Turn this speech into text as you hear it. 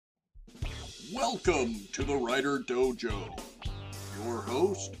Welcome to the Writer Dojo. Your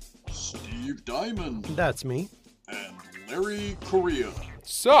host, Steve Diamond. That's me. And Larry Correa.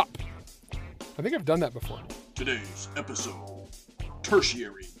 Sup? I think I've done that before. Today's episode,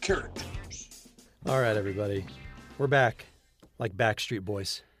 Tertiary Characters. All right, everybody. We're back. Like Backstreet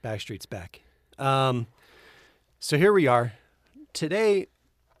Boys. Backstreet's back. So here we are. Today,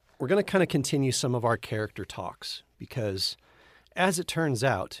 we're going to kind of continue some of our character talks because, as it turns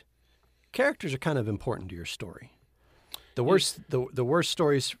out, characters are kind of important to your story. The worst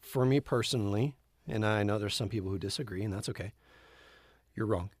stories for me personally, and I know there's some people who disagree, and that's okay. You're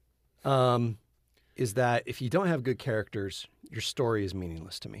wrong. Is that if you don't have good characters, your story is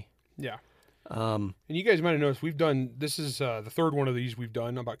meaningless to me. Yeah. And you guys might have noticed this is the third one of these we've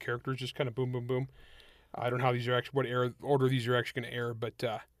done about characters, just kind of boom, boom, boom. I don't know how these are actually, what order these are actually going to air, but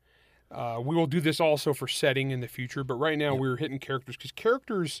we will do this also for setting in the future. But right now we're hitting characters because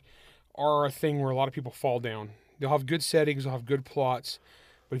characters are a thing where a lot of people fall down. They'll have good settings, they'll have good plots,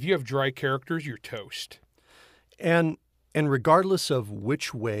 but if you have dry characters, you're toast. And regardless of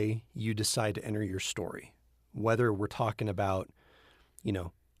which way you decide to enter your story, whether we're talking about,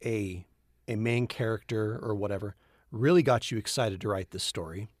 a main character or whatever, really got you excited to write this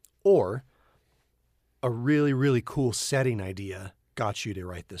story, or a really, really cool setting idea got you to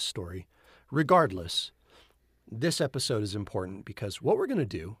write this story. Regardless, this episode is important because what we're going to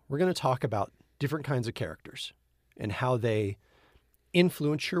do, we're going to talk about different kinds of characters and how they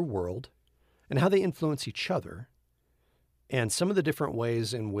influence your world and how they influence each other and some of the different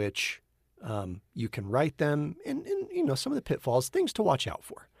ways in which you can write them and some of the pitfalls, things to watch out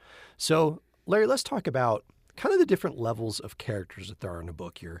for. So, Larry, let's talk about kind of the different levels of characters that there are in a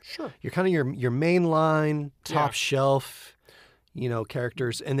book. You're kind of your main line, top shelf,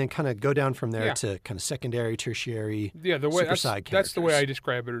 characters, and then kind of go down from there to kind of secondary, tertiary, super side characters. That's the way I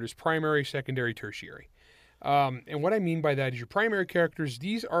describe it. It is primary, secondary, tertiary. And what I mean by that is your primary characters,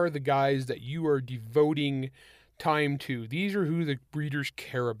 these are the guys that you are devoting time to. These are who the readers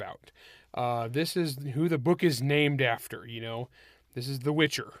care about. This is who the book is named after, This is The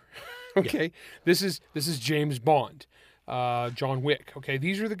Witcher. Okay? Yeah. This is James Bond. John Wick. Okay,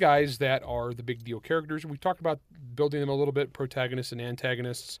 these are the guys that are the big deal characters. We talked about building them a little bit, protagonists and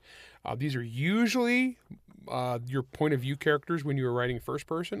antagonists. These are usually your point of view characters when you are writing first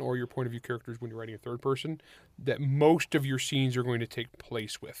person, or your point of view characters when you're writing a third person, that most of your scenes are going to take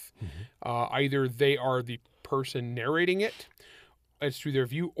place with. Mm-hmm. Either they are the person narrating it, it's through their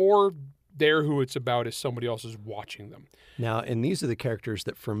view, or they're who it's about is somebody else is watching them. Now, and these are the characters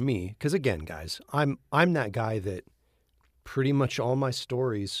that for me, because again, guys, I'm that guy that pretty much all my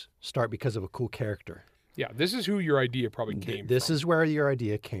stories start because of a cool character. Yeah, this is who your idea probably came from. This is where your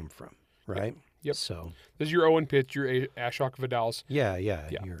idea came from, right? Yep. So this is your Owen Pitts, your Ashok Vidals. Yeah.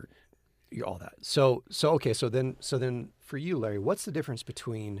 You're all that. So then for you, Larry, what's the difference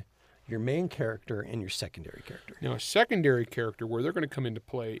between your main character and your secondary character? Now, a secondary character, where they're going to come into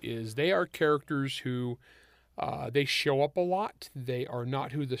play, is they are characters who they show up a lot. They are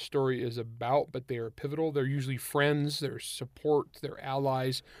not who the story is about, but they are pivotal. They're usually friends, they're support, they're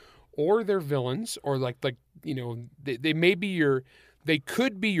allies, or they're villains, or they may be they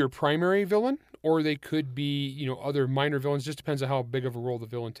could be your primary villain, or they could be, other minor villains. Just depends on how big of a role the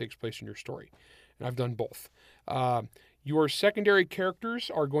villain takes place in your story. And I've done both. Your secondary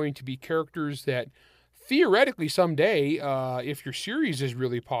characters are going to be characters that theoretically someday, if your series is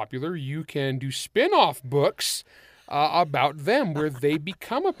really popular, you can do spin-off books about them where they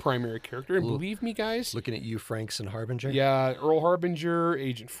become a primary character. And believe me, guys. Looking at you, Franks and Harbinger? Yeah, Earl Harbinger,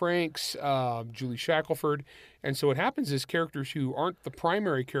 Agent Franks, Julie Shackelford. And so what happens is characters who aren't the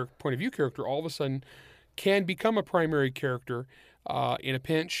primary point of view character all of a sudden can become a primary character in a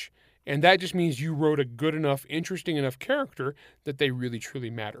pinch. And that just means you wrote a good enough, interesting enough character that they really,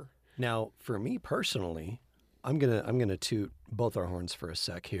 truly matter. Now, for me personally, I'm gonna toot both our horns for a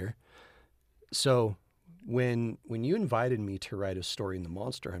sec here. So, when you invited me to write a story in the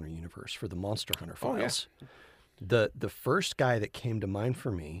Monster Hunter universe for the Monster Hunter Files, the first guy that came to mind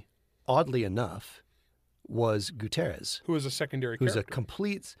for me, oddly enough, was Gutierrez, who is a secondary who's character. A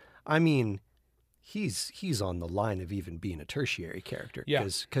complete. He's on the line of even being a tertiary character. Yeah.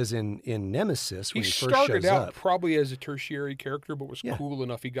 Because in Nemesis, when he first started shows out up, probably as a tertiary character, but was cool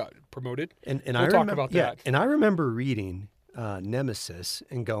enough he got promoted. And we'll talk about that. And I remember reading Nemesis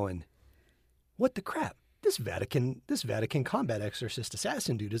and going, "What the crap? This Vatican combat exorcist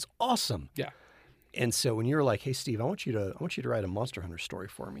assassin dude is awesome." Yeah. And so when you were like, "Hey Steve, I want you to write a Monster Hunter story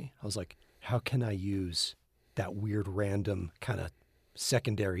for me," I was like, "How can I use that weird random kind of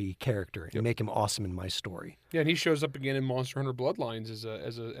secondary character and make him awesome in my story. Yeah, and he shows up again in Monster Hunter Bloodlines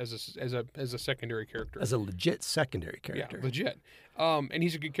as a secondary character. As a legit secondary character. Yeah, legit. And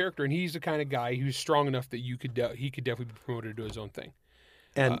he's a good character, and he's the kind of guy who's strong enough that he could definitely be promoted to his own thing.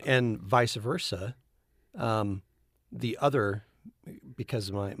 And vice versa. The other, because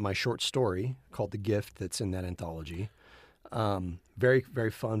of my short story called The Gift that's in that anthology, very,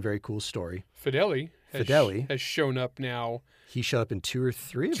 very fun, very cool story. Fideli has shown up now. He showed up in 2 or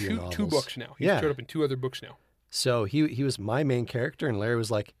 3 of your novels. 2 books now. He's showed up in 2 other books now. So he was my main character, and Larry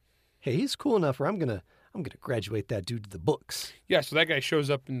was like, "Hey, he's cool enough where I'm gonna graduate that dude to the books." Yeah, so that guy shows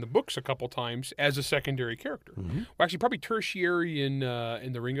up in the books a couple times as a secondary character. Mm-hmm. Well, actually, probably tertiary in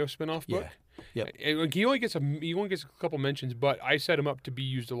the Ringo spinoff book. Yeah. Yep. And he only gets a couple mentions, but I set him up to be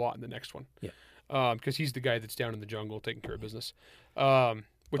used a lot in the next one. Yeah. Because he's the guy that's down in the jungle taking care of business.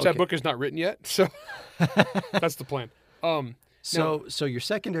 That book is not written yet, so that's the plan. So your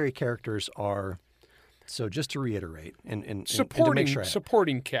secondary characters are, so just to reiterate and supporting to make sure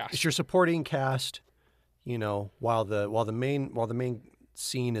supporting cast. It's your supporting cast, while the main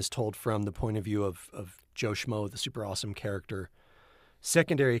scene is told from the point of view of Joe Schmo, the super awesome character.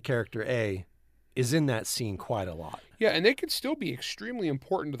 Secondary character A is in that scene quite a lot. Yeah, and they can still be extremely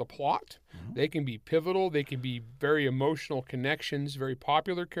important to the plot. Mm-hmm. They can be pivotal. They can be very emotional connections, very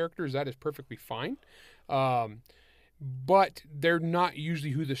popular characters. That is perfectly fine. But they're not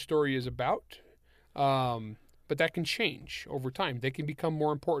usually who the story is about. But that can change over time. They can become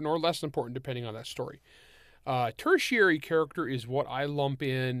more important or less important depending on that story. Tertiary character is what I lump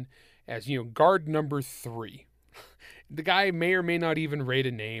in as, guard number 3. The guy may or may not even rate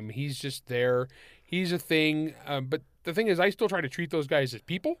a name. He's just there. He's a thing. But the thing is, I still try to treat those guys as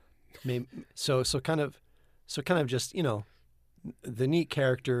people. So kind of just, the neat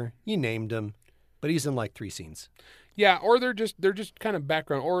character, you named him, but he's in like 3 scenes. Yeah, or they're just kind of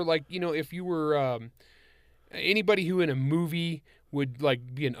background. Or like, if you were anybody who in a movie would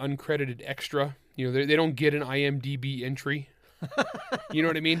like be an uncredited extra, they don't get an IMDb entry. You know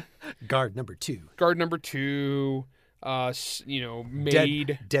what I mean? Guard number 2.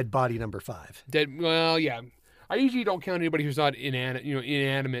 Maid. Dead body number 5. Well, yeah. I usually don't count anybody who's not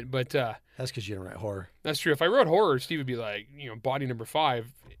inanimate, but that's because you don't write horror. That's true. If I wrote horror, Steve would be like, body number 5.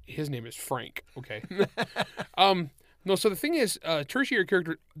 His name is Frank. Okay. No. So the thing is, tertiary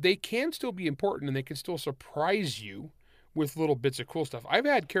character, they can still be important and they can still surprise you with little bits of cool stuff. I've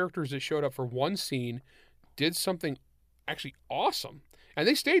had characters that showed up for one scene, did something actually awesome. And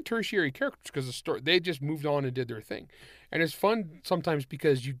they stayed tertiary characters because the story, they just moved on and did their thing. And it's fun sometimes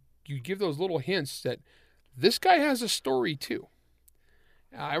because you give those little hints that this guy has a story too.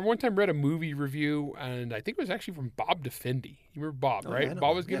 I one time read a movie review, and I think it was actually from Bob Defendi. You remember Bob, right? Yeah,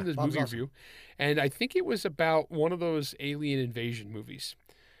 Bob was giving this Bob's movie awesome. review. And I think it was about one of those alien invasion movies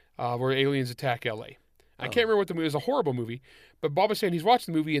where aliens attack L.A. I can't remember what the movie was. It was a horrible movie. But Bob was saying he's watched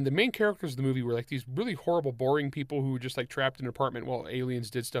the movie, and the main characters of the movie were like these really horrible, boring people who were just like trapped in an apartment while aliens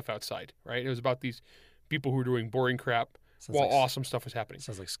did stuff outside, right? It was about these people who were doing boring crap while awesome stuff was happening.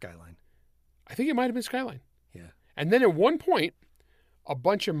 Sounds like Skyline. I think it might have been Skyline. Yeah. And then at one point, a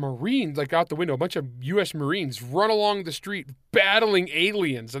bunch of Marines, like out the window, a bunch of U.S. Marines run along the street battling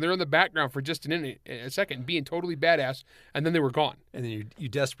aliens, and they're in the background for just a second, being totally badass, and then they were gone. And then you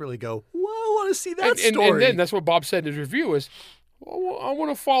desperately go, "Whoa, I want to see that story." And then that's what Bob said in his review is, well, I want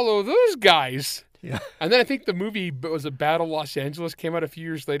to follow those guys. Yeah. And then I think the movie was a Battle Los Angeles came out a few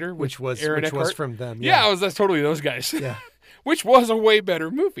years later, which was from them. Yeah, that's totally those guys. Yeah. Which was a way better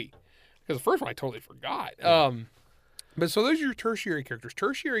movie. Because the first one I totally forgot. Yeah. But so those are your tertiary characters.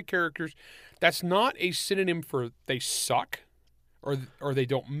 Tertiary characters, that's not a synonym for they suck or they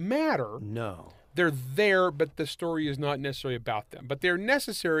don't matter. No. They're there, but the story is not necessarily about them. But they're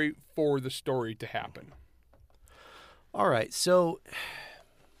necessary for the story to happen. All right, so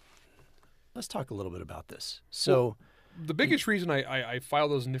let's talk a little bit about this. So the biggest reason I file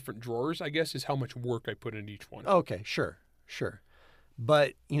those in different drawers, I guess, is how much work I put into each one. Okay, sure.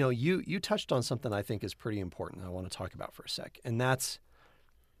 But, you touched on something I think is pretty important I want to talk about for a sec, and that's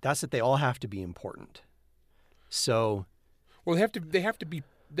that they all have to be important. So, well, they have to be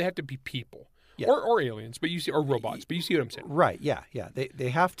people. Yeah. Or aliens, but you see, or robots, but you see what I'm saying. Right, yeah. They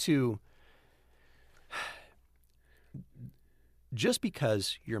have to, just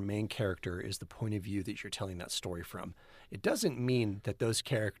because your main character is the point of view that you're telling that story from, it doesn't mean that those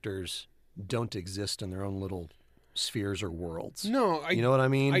characters don't exist in their own little spheres or worlds. No, you know what I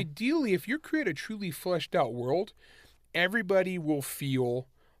mean? Ideally, if you create a truly fleshed out world, everybody will feel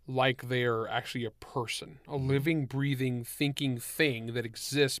like they're actually a person, a living, breathing, thinking thing that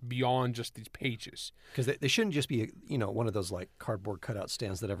exists beyond just these pages. Because they shouldn't just be, one of those like cardboard cutout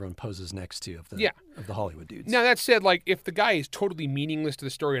stands that everyone poses next to of the Hollywood dudes. Now, that said, like, if the guy is totally meaningless to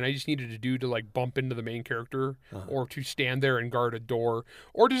the story and I just needed a dude to, like, bump into the main character or to stand there and guard a door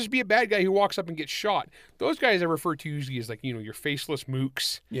or to just be a bad guy who walks up and gets shot, those guys I refer to usually as, like, your faceless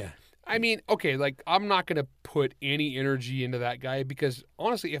mooks. Yeah. I mean, okay, like, I'm not going to put any energy into that guy because,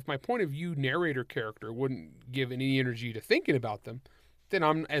 honestly, if my point of view narrator character wouldn't give any energy to thinking about them,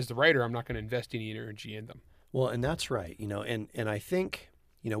 then as the writer, I'm not going to invest any energy in them. Well, and that's right, and I think,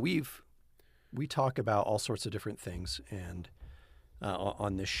 we talk about all sorts of different things and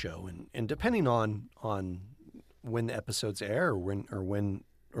on this show, and depending on when the episodes air or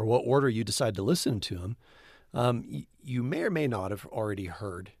what order you decide to listen to them, you may or may not have already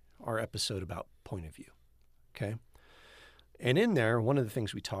heard our episode about point of view. Okay. And in there, one of the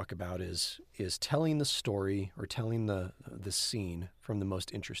things we talk about is telling the story or telling the scene from the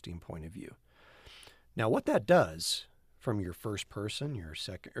most interesting point of view. Now, what that does from your first person, your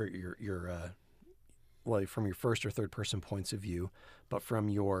second, or from your first or third person points of view, but from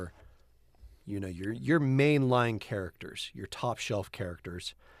your mainline characters, your top shelf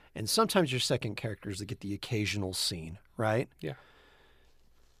characters, and sometimes your second characters that get the occasional scene, right? Yeah.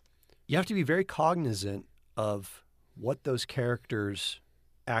 You have to be very cognizant of what those characters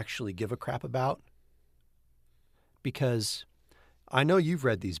actually give a crap about, because I know you've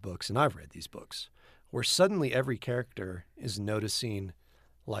read these books and I've read these books where suddenly every character is noticing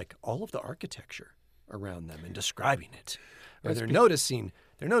like all of the architecture around them and describing it, or they're noticing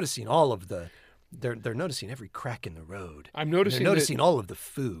all of they're noticing every crack in the road. They're noticing all of the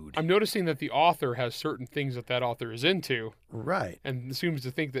food. I'm noticing that the author has certain things that author is into, right, and assumes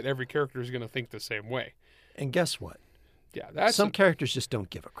to think that every character is going to think the same way. And guess what? Yeah, some characters just don't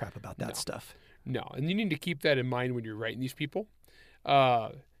give a crap about that stuff. No, and you need to keep that in mind when you're writing these people.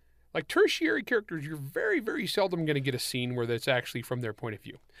 Like tertiary characters, you're very, very seldom going to get a scene where that's actually from their point of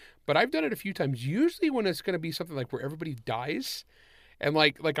view. But I've done it a few times, usually when it's going to be something like where everybody dies, and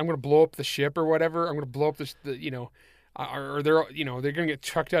like I'm going to blow up the ship or whatever. I'm going to blow up or they're going to get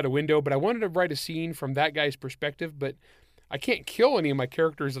chucked out a window. But I wanted to write a scene from that guy's perspective, but I can't kill any of my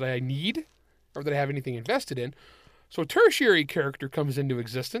characters that I need or that I have anything invested in. So a tertiary character comes into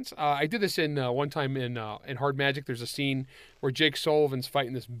existence. I did this in one time in Hard Magic. There's a scene where Jake Sullivan's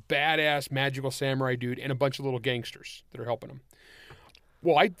fighting this badass magical samurai dude and a bunch of little gangsters that are helping him.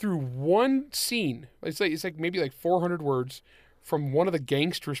 Well, I threw one scene. It's like maybe like 400 words from one of the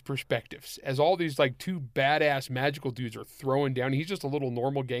gangsters' perspectives, as all these like two badass magical dudes are throwing down. He's just a little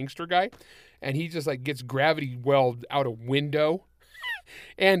normal gangster guy, and he just like gets gravity welled out a window,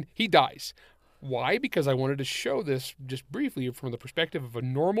 and he dies. Why? Because I wanted to show this just briefly from the perspective of a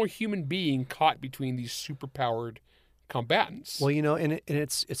normal human being caught between these superpowered combatants. Well, and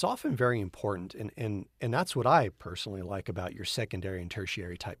it's often very important, and that's what I personally like about your secondary and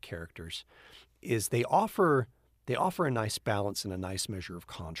tertiary type characters, is they offer a nice balance and a nice measure of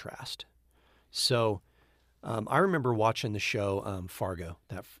contrast. So I remember watching the show Fargo,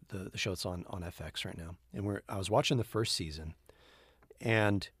 the show that's on FX right now, and I was watching the first season,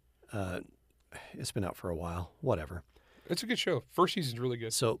 and it's been out for a while. Whatever. It's a good show. First season's really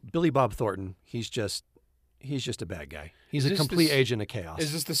good. So Billy Bob Thornton, he's just a bad guy. He's a complete agent of chaos.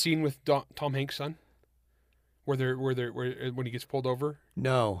 Is this the scene with Tom Hanks' son, where when he gets pulled over?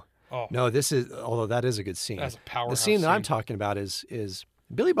 No. Oh. No, although that is a good scene. That's a powerhouse The scene that I'm talking about is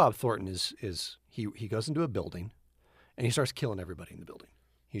Billy Bob Thornton is he goes into a building and he starts killing everybody in the building.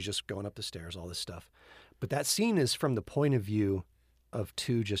 He's just going up the stairs, all this stuff. But that scene is from the point of view of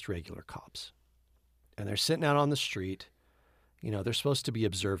two just regular cops. And they're sitting out on the street. They're supposed to be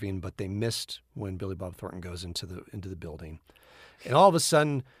observing, but they missed when Billy Bob Thornton goes into the building. And all of a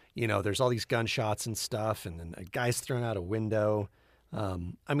sudden, there's all these gunshots and stuff, and then a guy's thrown out a window.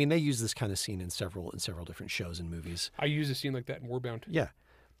 They use this kind of scene in several different shows and movies. I use a scene like that in Warbound. Yeah,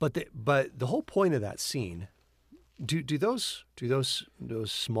 but the whole point of that scene, do those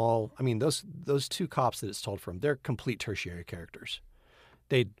small, those two cops that it's told from, they're complete tertiary characters.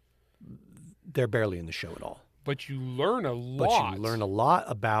 They're barely in the show at all. But you learn a lot. But you learn a lot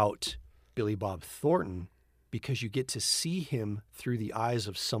about Billy Bob Thornton because you get to see him through the eyes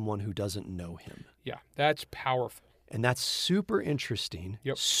of someone who doesn't know him. Yeah, that's powerful. And that's super interesting,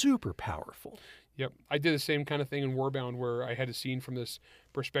 super powerful. Yep. I did the same kind of thing in Warbound where I had a scene from this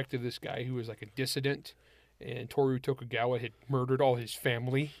perspective, this guy who was like a dissident, and Toru Tokugawa had murdered all his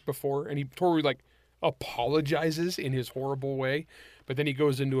family before, and Toru like apologizes in his horrible way, but then he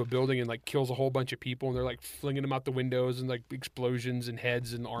goes into a building and like kills a whole bunch of people, and they're like flinging them out the windows and like explosions and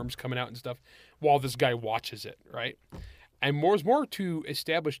heads and arms coming out and stuff, while this guy watches it, right? And more to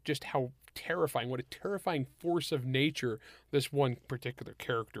establish just how terrifying, what a terrifying force of nature this one particular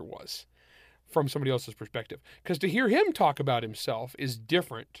character was from somebody else's perspective. Because to hear him talk about himself is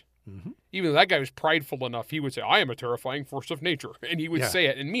different. Mm-hmm. Even though that guy was prideful enough, he would say, I am a terrifying force of nature. And he would say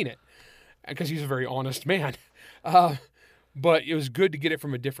it and mean it. Because he's a very honest man. But it was good to get it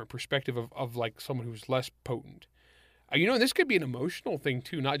from a different perspective of like someone who's less potent. This could be an emotional thing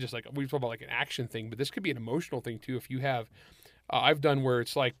too, not just like we talk about like an action thing, but this could be an emotional thing too. If you have, I've done where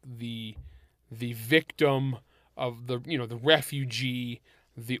it's like the victim of the refugee,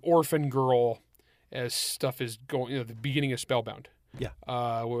 the orphan girl, as stuff is going, the beginning of Spellbound. Yeah.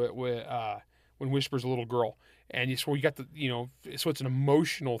 When Whisper's a little girl, and so you got so it's an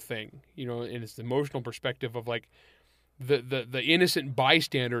emotional thing, and it's the emotional perspective of like the innocent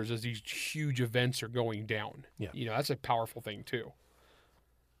bystanders as these huge events are going down. Yeah. That's a powerful thing too.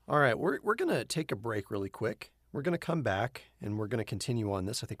 All right, we're going to take a break really quick. We're going to come back, and we're going to continue on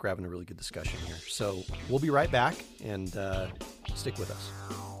this. I think we're having a really good discussion here. So we'll be right back, and stick with us.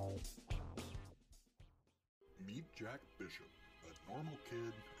 Meet Jack Bishop, a normal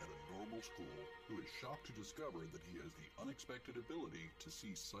kid at a normal school who is shocked to discover that he has the unexpected ability to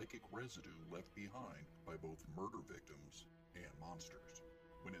see psychic residue left behind by both murder victims and monsters.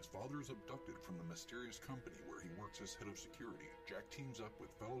 When his father is abducted from the mysterious company where he works as head of security, Jack teams up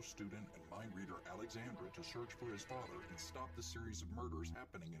with fellow student and mind reader Alexandra to search for his father and stop the series of murders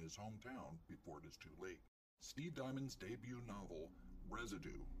happening in his hometown before it is too late. Steve Diamond's debut novel,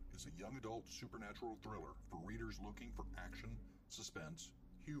 Residue, is a young adult supernatural thriller for readers looking for action, suspense,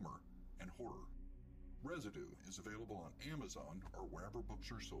 humor, and horror. Residue is available on Amazon or wherever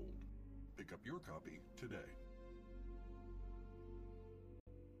books are sold. Pick up your copy today.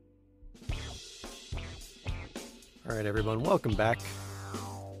 All right, everyone, welcome back.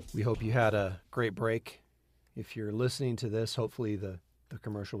 We hope you had a great break. If you're listening to this, hopefully the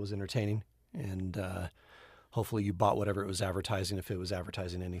commercial was entertaining, and hopefully you bought whatever it was advertising, if it was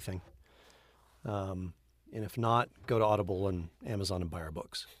advertising anything. And if not, go to Audible and Amazon and buy our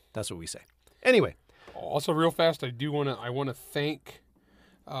books. That's what we say. Anyway. Also, real fast, I want to thank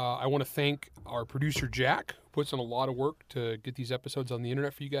our producer Jack, who puts in a lot of work to get these episodes on the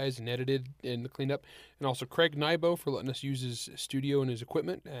internet for you guys and edited and cleaned up, and also Craig Nybo for letting us use his studio and his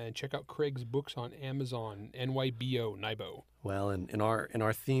equipment. And check out Craig's books on Amazon, NYBO Nybo. Well, and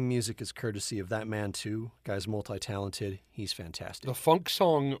our theme music is courtesy of that man too. Guy's multi-talented. He's fantastic. The funk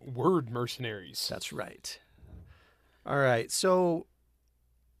song Word Mercenaries. That's right. All right, so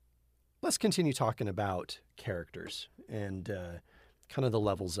let's continue talking about characters and kind of the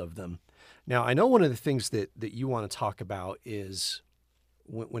levels of them. Now, I know one of the things that you want to talk about is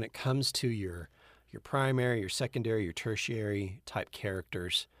when it comes to your primary, your secondary, your tertiary type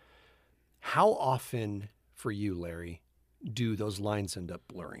characters, how often for you, Larry, do those lines end up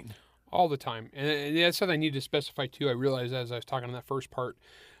blurring? All the time. And that's something I need to specify too. I realized as I was talking on that first part,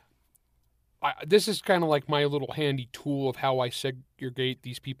 this is kind of like my little handy tool of how I segregate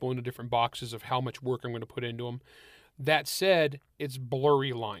these people into different boxes of how much work I'm going to put into them. That said, it's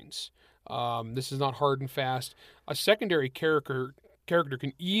blurry lines. This is not hard and fast. A secondary character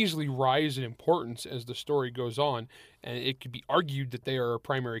can easily rise in importance as the story goes on, and it could be argued that they are a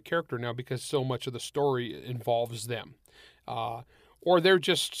primary character now because so much of the story involves them. Or they're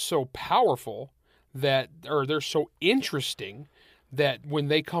just so powerful or they're so interesting that when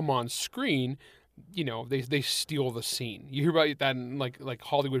they come on screen, they steal the scene. You hear about that in like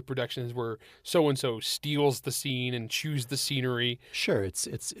Hollywood productions where so and so steals the scene and chews the scenery. Sure,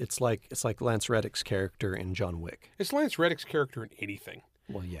 it's like Lance Reddick's character in John Wick. It's Lance Reddick's character in anything.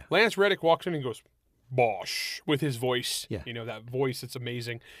 Well, yeah. Lance Reddick walks in and goes, "Bosh," with his voice. Yeah. That voice, it's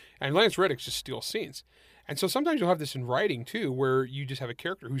amazing. And Lance Reddick just steals scenes. And so sometimes you'll have this in writing too, where you just have a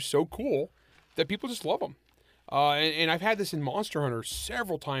character who's so cool that people just love him. And I've had this in Monster Hunter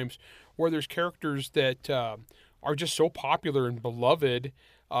several times where there's characters that are just so popular and beloved,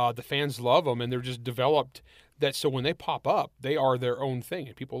 the fans love them, and they're just developed that so when they pop up, they are their own thing,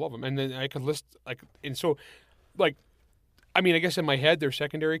 and people love them. And then I could list, I guess in my head they're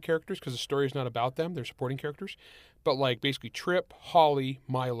secondary characters because the story is not about them. They're supporting characters. But basically Trip, Holly,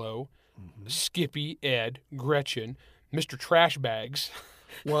 Milo, Skippy, Ed, Gretchen, Mr. Trash Bags.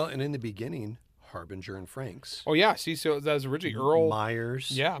 Well, and in the beginning, Harbinger and Franks. Oh, yeah. See, so that was originally Earl.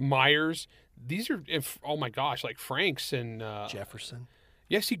 Myers. Yeah, Myers. These are, oh my gosh, like Franks and... Jefferson.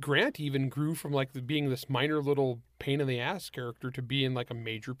 Yeah, see, Grant even grew from like being this minor little pain in the ass character to being like a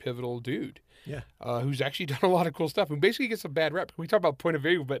major pivotal dude. Yeah. Who's actually done a lot of cool stuff. Who basically gets a bad rep. We talk about point of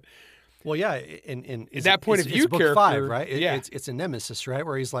view, but Well, yeah, and that point of view it's book character, 5, right? yeah. It's a nemesis, right?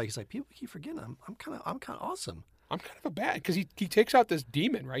 Where he's like people keep forgetting I'm kind of awesome. I'm kind of a bad because he takes out this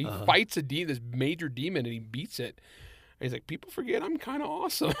demon, right? He fights this major demon, and he beats it. And he's like, people forget I'm kind of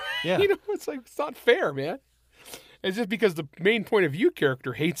awesome. Yeah. It's like it's not fair, man. It's just because the main point of view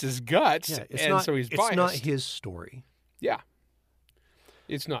character hates his guts, Yeah, so he's biased. It's not his story. Yeah.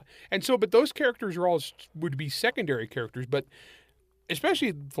 It's not. And so, but those characters would be secondary characters, but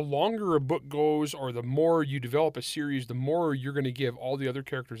especially the longer a book goes or the more you develop a series, the more you're going to give all the other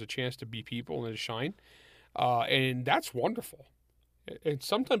characters a chance to be people and to shine. And that's wonderful. And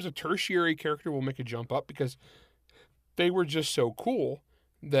sometimes a tertiary character will make a jump up because they were just so cool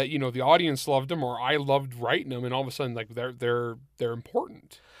that, the audience loved them or I loved writing them. And all of a sudden, like they're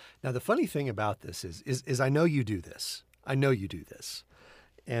important. Now, the funny thing about this is I know you do this.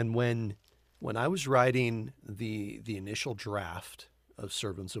 And when I was writing the initial draft of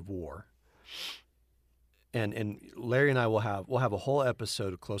Servants of War, and Larry and I we'll have a whole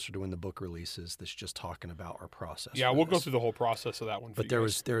episode closer to when the book releases that's just talking about our process. Yeah, we'll go through the whole process of that one. But there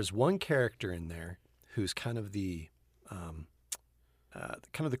was one character in there who's kind of the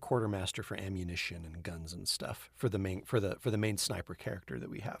quartermaster for ammunition and guns and stuff for the main sniper character that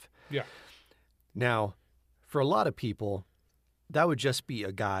we have. Yeah. Now, for a lot of people, that would just be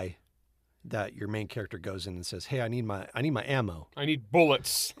a guy that your main character goes in and says, "Hey, I need my ammo. I need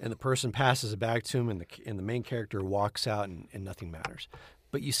bullets." And the person passes it back to him, and the main character walks out, and nothing matters.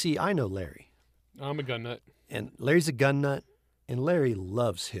 But you see, I know Larry. I'm a gun nut. And Larry's a gun nut, and Larry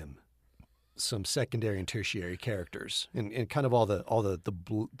loves him some secondary and tertiary characters, and kind of all the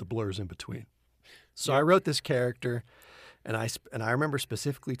blurs in between. So I wrote this character, and I remember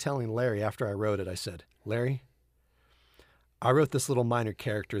specifically telling Larry after I wrote it, I said, "Larry, I wrote this little minor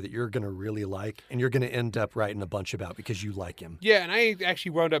character that you're going to really like, and you're going to end up writing a bunch about because you like him." Yeah, and I actually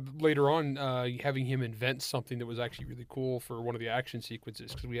wound up later on having him invent something that was actually really cool for one of the action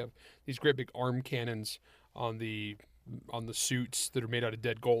sequences because we have these great big arm cannons on the suits that are made out of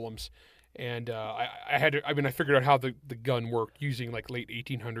dead golems. And I figured out how the gun worked using like late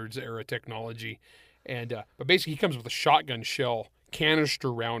 1800s era technology. And but basically he comes with a shotgun shell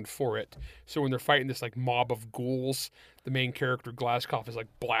canister round for it. So when they're fighting this like mob of ghouls, the main character Glaskov is like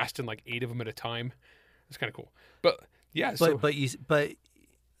blasting like 8 of them at a time. It's kind of cool. But yeah, so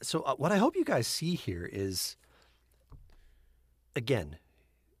what I hope you guys see here is, again,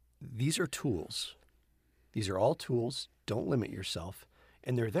 these are tools. These are all tools. Don't limit yourself.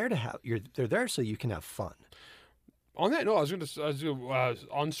 And they're there so you can have fun. On that note, I was going to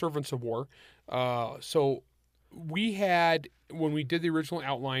on Servants of War. So we had, when we did the original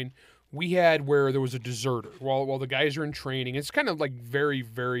outline, we had where there was a deserter while the guys are in training. It's kind of like very,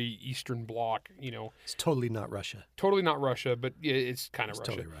 very Eastern Bloc, It's totally not Russia. Totally not Russia, but it's kind of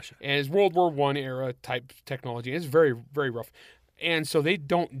Russia. Totally Russia. And it's World War I era type technology. And it's very, very rough. And so they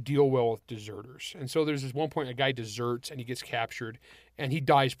don't deal well with deserters. And so there's this one point a guy deserts and he gets captured and he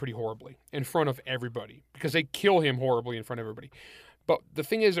dies pretty horribly in front of everybody because they kill him horribly in front of everybody. But the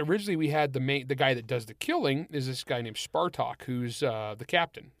thing is, originally we had the guy that does the killing is this guy named Spartak, who's the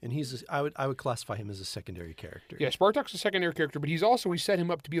captain. And I would classify him as a secondary character. Yeah, Spartak's a secondary character, but we set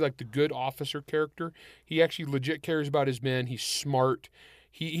him up to be like the good officer character. He actually legit cares about his men. He's smart.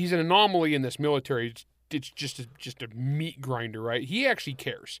 He's an anomaly in this military. It's just a meat grinder, right? He actually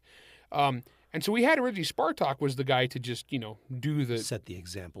cares. And so we had originally Spartak was the guy to just, set the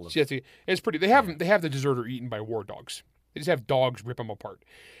example of it's pretty. They have the deserter eaten by war dogs. They just have dogs rip them apart.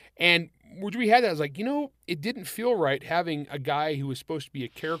 And when we had that, I was like, it didn't feel right having a guy who was supposed to be a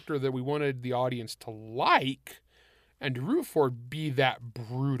character that we wanted the audience to like and to root for be that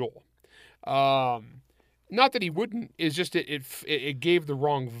brutal. Not that he wouldn't, it's just it gave the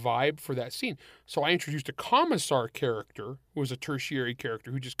wrong vibe for that scene. So I introduced a commissar character who was a tertiary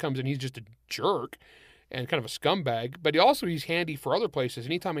character who just comes in, he's just a jerk and kind of a scumbag, but he's handy for other places.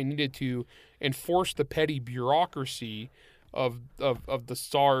 Anytime I needed to enforce the petty bureaucracy of the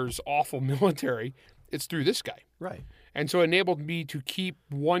Tsar's awful military, it's through this guy. Right. And so it enabled me to keep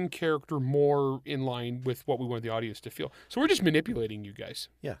one character more in line with what we wanted the audience to feel. So we're just manipulating you guys.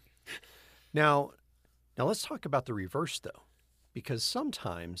 Yeah. Now let's talk about the reverse, though, because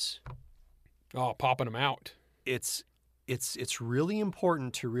sometimes popping them out. It's really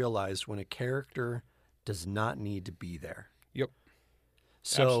important to realize when a character does not need to be there. Yep.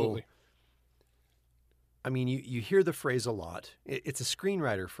 So, absolutely. I mean, you hear the phrase a lot. It's a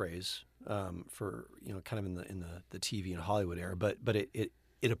screenwriter phrase for kind of in the TV and Hollywood era, but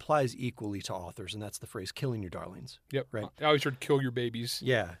it applies equally to authors, and that's the phrase "killing your darlings." Yep. Right. I always heard "kill your babies."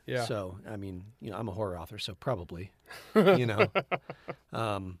 Yeah. Yeah. So, I mean, I'm a horror author, so probably, you know.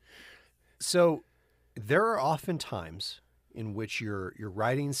 So there are often times in which you're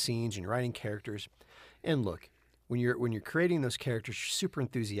writing scenes and you're writing characters, and look, when you're creating those characters, you're super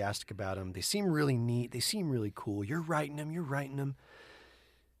enthusiastic about them. They seem really neat. They seem really cool. You're writing them.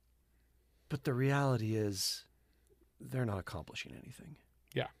 But the reality is, they're not accomplishing anything.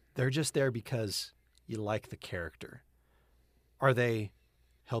 Yeah. They're just there because you like the character. Are they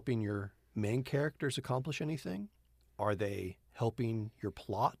helping your main characters accomplish anything? Are they helping your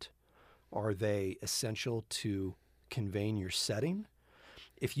plot? Are they essential to conveying your setting?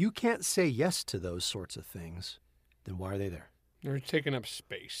 If you can't say yes to those sorts of things, then why are they there? They're taking up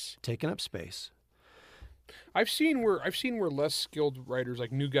space. Taking up space. I've seen where less skilled writers,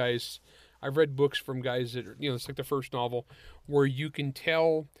 like new guys, I've read books from guys that are, it's like the first novel, where you can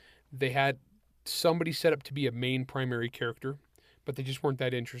tell they had somebody set up to be a main primary character, but they just weren't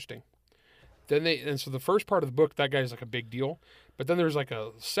that interesting. So the first part of the book, that guy's like a big deal, but then there's like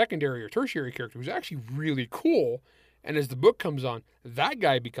a secondary or tertiary character who's actually really cool, and as the book comes on, that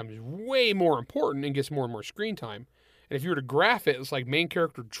guy becomes way more important and gets more and more screen time. And if you were to graph it, it's like main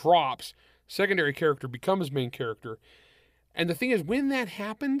character drops, secondary character becomes main character. And the thing is, when that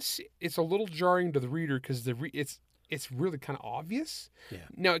happens, it's a little jarring to the reader because it's really kind of obvious. Yeah.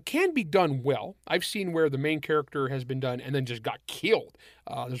 Now, it can be done well. I've seen where the main character has been done and then just got killed.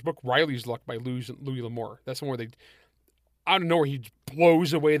 There's a book, Riley's Luck, by Louis L'Amour. That's the one where out of nowhere, he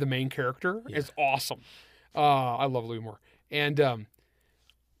blows away the main character. Yeah. It's awesome. I love Louis L'Amour. And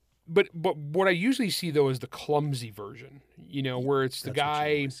but what I usually see, though, is the clumsy version, where it's the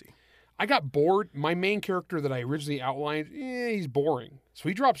guy... I got bored. My main character that I originally outlined, he's boring. So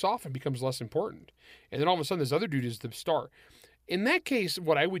he drops off and becomes less important. And then all of a sudden, this other dude is the star. In that case,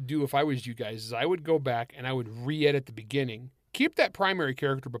 what I would do if I was you guys is I would go back and I would re-edit the beginning, keep that primary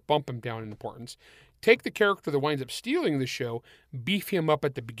character, but bump him down in importance. Take the character that winds up stealing the show, beef him up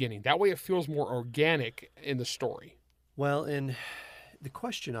at the beginning. That way it feels more organic in the story. Well, and the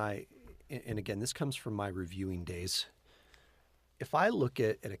question and again, this comes from my reviewing days. If I look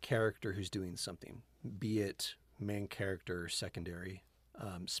at a character who's doing something, be it main character or secondary,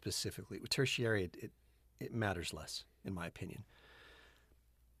 specifically with tertiary, it matters less, in my opinion.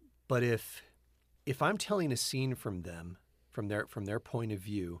 But if I'm telling a scene from them, from their point of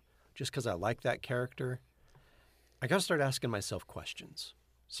view, just because I like that character, I got to start asking myself questions.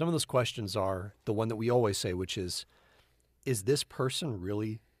 Some of those questions are the one that we always say, which is this person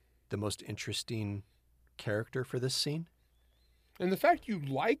really the most interesting character for this scene? And the fact you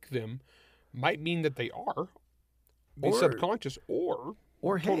like them might mean that they are, subconscious, or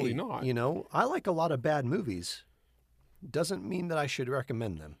totally hey, not. I like a lot of bad movies. Doesn't mean that I should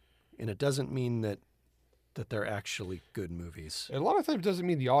recommend them, and it doesn't mean that they're actually good movies. And a lot of times, it doesn't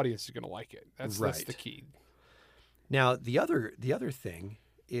mean the audience is going to like it. That's the key. Now, the other thing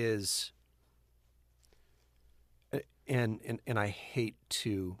is, and I hate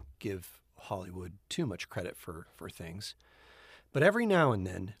to give Hollywood too much credit for things. But every now and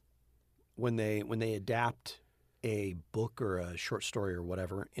then, when they adapt a book or a short story or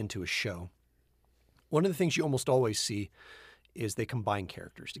whatever into a show, one of the things you almost always see is they combine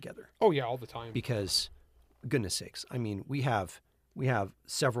characters together. Oh yeah, all the time. Because, goodness sakes, I mean, we have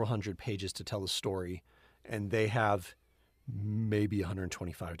several hundred pages to tell a story, and they have maybe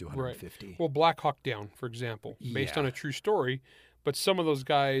 125 to 150. Right. Well, Black Hawk Down, for example, based on a true story. But some of those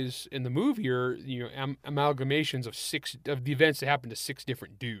guys in the movie are, amalgamations of the events that happened to 6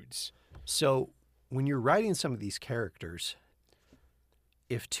 different dudes. So when you're writing some of these characters,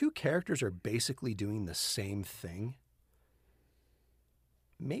 if 2 characters are basically doing the same thing,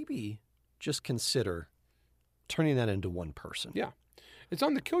 maybe just consider turning that into one person. Yeah. It's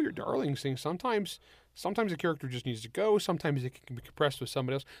on the kill your darlings thing. Sometimes a character just needs to go. Sometimes it can be compressed with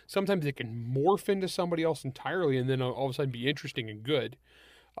somebody else. Sometimes it can morph into somebody else entirely and then all of a sudden be interesting and good.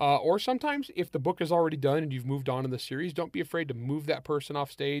 Or sometimes if the book is already done and you've moved on in the series, don't be afraid to move that person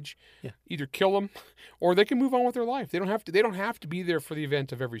off stage. Yeah. Either kill them or they can move on with their life. They don't have to be there for the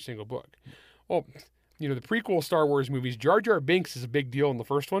event of every single book. Well, the prequel Star Wars movies, Jar Jar Binks is a big deal in the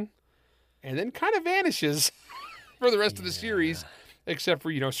first one and then kind of vanishes for the rest of the series. Except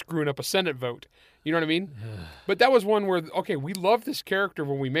for, screwing up a Senate vote. You know what I mean? But that was one where, okay, we loved this character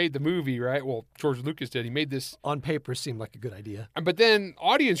when we made the movie, right? Well, George Lucas did. He made this. On paper, seemed like a good idea. But then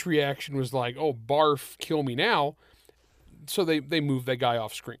audience reaction was like, oh, barf, kill me now. So they moved that guy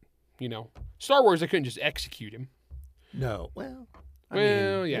off screen, Star Wars, they couldn't just execute him. No. Well, I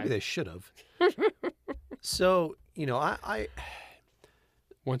mean, maybe they should have. So,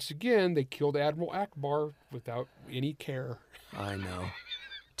 Once again, they killed Admiral Akbar without any care. I know.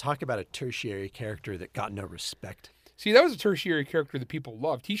 Talk about a tertiary character that got no respect. See, that was a tertiary character that people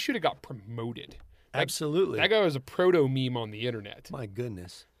loved. He should have got promoted. Absolutely. That guy was a proto-meme on the internet. My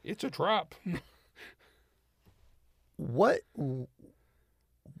goodness. It's a trap. What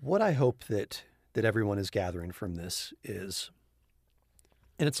I hope that everyone is gathering from this is,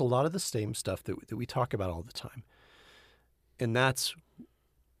 and it's a lot of the same stuff that we talk about all the time, and that's,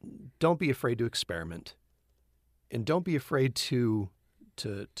 don't be afraid to experiment, and don't be afraid to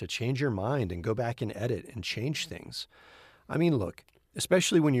change your mind and go back and edit and change things. I mean, look,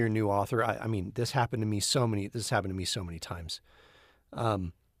 especially when you're a new author, I mean, this happened to me so many times.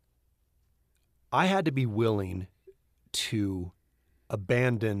 I had to be willing to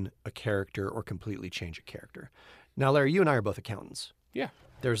abandon a character or completely change a character. Now, Larry, you and I are both accountants. Yeah.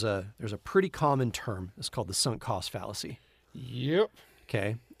 There's a pretty common term. It's called the sunk cost fallacy. Yep.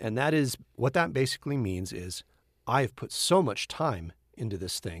 Okay. And that is, what that basically means is, I've put so much time into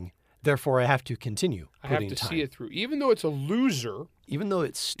this thing, therefore I have to continue putting time. I have to see it through. Even though it's a loser. Even though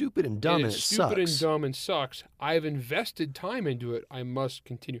it's stupid and dumb and it sucks. Stupid and dumb and sucks. I've invested time into it. I must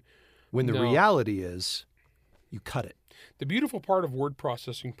continue. When the reality is, you cut it. The beautiful part of word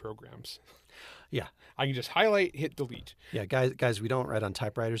processing programs. Yeah. I can just highlight, hit delete. Yeah, guys, we don't write on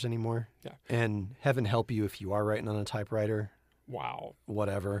typewriters anymore. Yeah. And heaven help you if you are writing on a typewriter. Wow.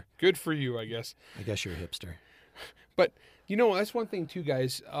 Whatever. Good for you, I guess. I guess you're a hipster. But you know, that's one thing too,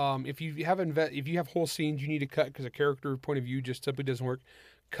 guys. If you have whole scenes you need to cut because a character point of view just simply doesn't work,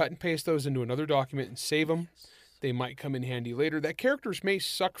 cut and paste those into another document and save them. They might come in handy later. That characters may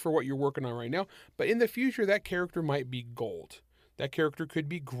suck for what you're working on right now, but in the future, that character might be gold. That character could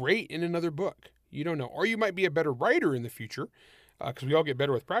be great in another book. You don't know. Or you might be a better writer in the future, because we all get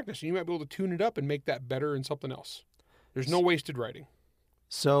better with practice, and you might be able to tune it up and make that better in something else. There's no wasted writing.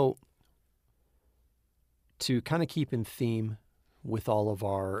 So, to kind of keep in theme with all of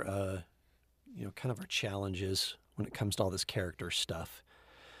our, kind of our challenges when it comes to all this character stuff,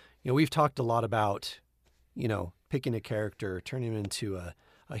 we've talked a lot about, picking a character, turning him into a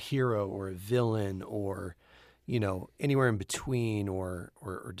hero or a villain or, anywhere in between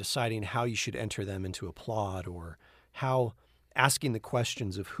or deciding how you should enter them into a plot or how asking the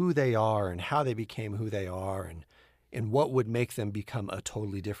questions of who they are and how they became who they are and what would make them become a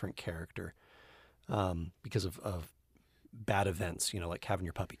totally different character because of bad events, like having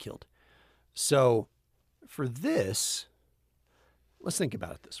your puppy killed. So for this, let's think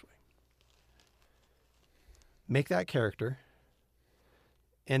about it this way. Make that character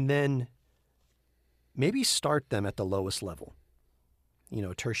and then maybe start them at the lowest level,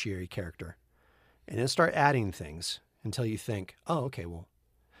 tertiary character, and then start adding things until you think, oh, okay, well,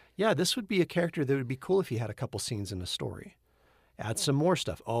 yeah, this would be a character that would be cool if he had a couple scenes in a story. Add some more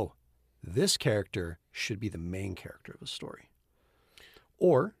stuff. Oh, this character should be the main character of a story.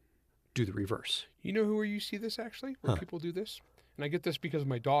 Or do the reverse. You know where you see this actually? Where people do this? And I get this because of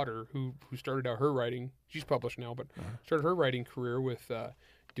my daughter who started out her writing. She's published now, but started her writing career with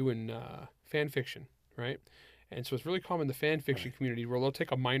doing fan fiction, right? And so it's really common in the fan fiction community where they'll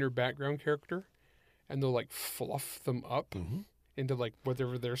take a minor background character and they'll like fluff them up into like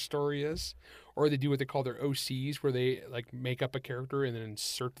whatever their story is. Or they do what they call their OCs where they like make up a character and then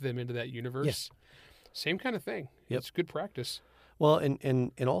insert them into that universe. Yes. Same kind of thing. Yep. It's good practice. Well,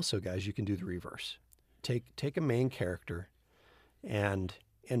 and also, guys, you can do the reverse. Take a main character and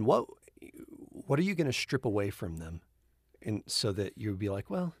what are you going to strip away from them? And so that you'll be like,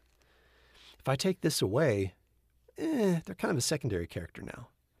 well, if I take this away, they're kind of a secondary character now.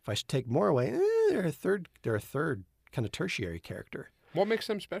 If I should take more away, they're a third kind of tertiary character. What makes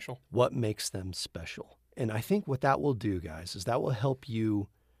them special? What makes them special? And I think what that will do, guys, is that will help you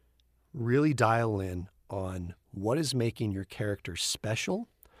really dial in on what is making your character special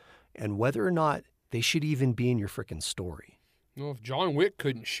and whether or not they should even be in your frickin' story. Well, if John Wick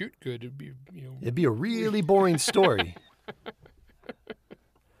couldn't shoot good, it'd be a really boring story.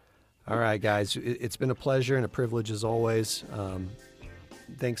 All right, guys, it's been a pleasure and a privilege as always.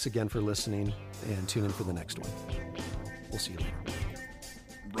 Thanks again for listening, and tune in for the next one. We'll see you later.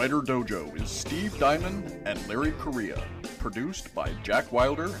 Writer Dojo is Steve Diamond and Larry Correa. Produced by Jack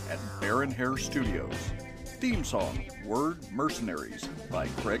Wilder at Baron Hair Studios. Theme song, Word Mercenaries by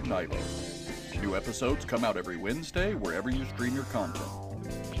Craig Knightley. New episodes come out every Wednesday wherever you stream your content.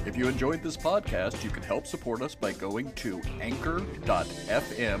 If you enjoyed this podcast, you can help support us by going to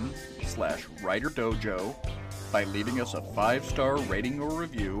anchor.fm/writerdojo, by leaving us a 5-star rating or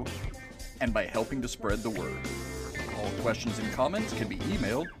review, and by helping to spread the word. All questions and comments can be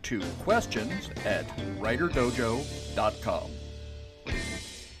emailed to questions@writerdojo.com.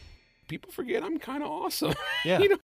 people forget I'm kind of awesome. Yeah. You know,